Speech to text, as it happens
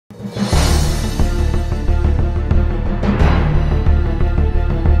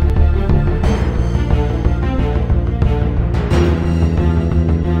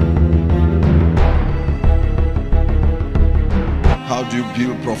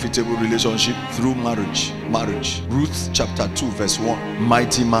profitable relationship through marriage. Ruth chapter 2 verse 1.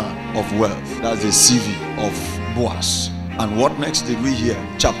 Mighty man of wealth. That's the CV of Boaz. And what next did we hear?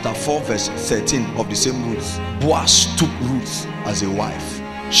 Chapter 4 verse 13 of the same Ruth. Boaz took Ruth as a wife.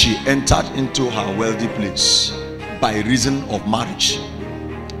 She entered into her wealthy place by reason of marriage.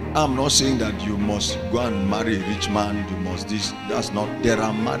 I'm not saying that you must go and marry a rich man, you must this. That's not. There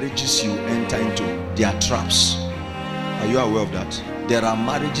are marriages you enter into. They are traps. Are you aware of that? There are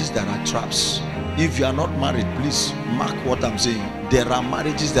marriages that are traps. If you are not married, please mark what I'm saying. There are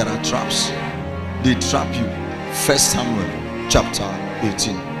marriages that are traps. They trap you. 1 Samuel chapter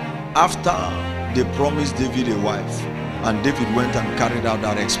 18. After they promised David a wife, and David went and carried out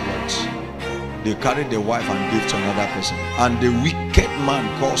that exploit, they carried the wife and gave to another person. And the wicked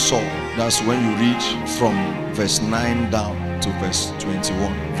man called Saul, that's when you read from verse 9 down to verse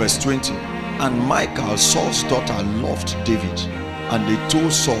 21. Verse 20. And Michal, Saul's daughter, loved David. And they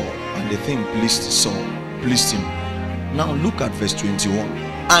told Saul, and the thing pleased him. Now look at verse 21.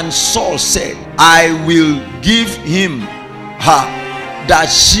 And Saul said, I will give him her, that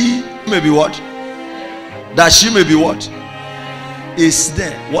she may be what? That she may be what? A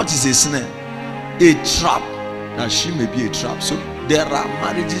snare. What is a snare? A trap. That she may be a trap. So there are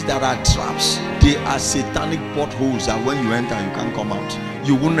marriages that are traps. They are satanic potholes that when you enter, you can't come out.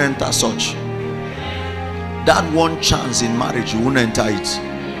 You won't enter such. That one chance in marriage, you won't enter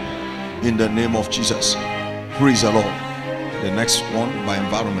it. In the name of Jesus. Praise the Lord. The next one, by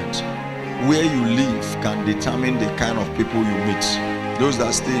environment. Where you live can determine the kind of people you meet. Those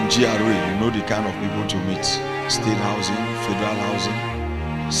that stay in GRA, you know the kind of people to meet. State housing, federal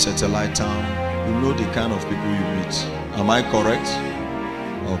housing, satellite town. You know the kind of people you meet. Am I correct?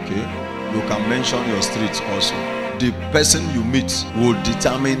 Okay. You can mention your streets also. The person you meet will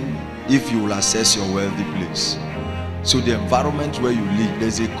determine if you will access your wealthy place. So the environment where you live,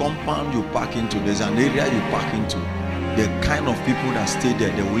 there's a compound you park into, there's an area you park into. The kind of people that stay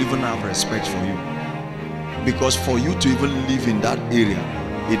there, they will even have respect for you. Because for you to even live in that area,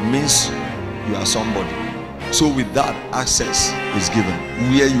 it means you are somebody. So with that, access is given.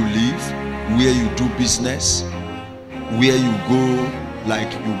 Where you live, where you do business, where you go,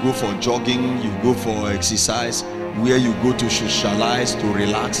 like you go for jogging, you go for exercise, where you go to socialize, to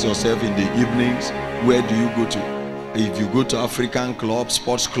relax yourself in the evenings. Where do you go to? If you go to African club,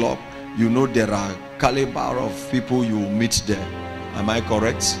 sports club, you know there are caliber of people you meet there. Am I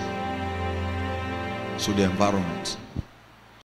correct? So the environment.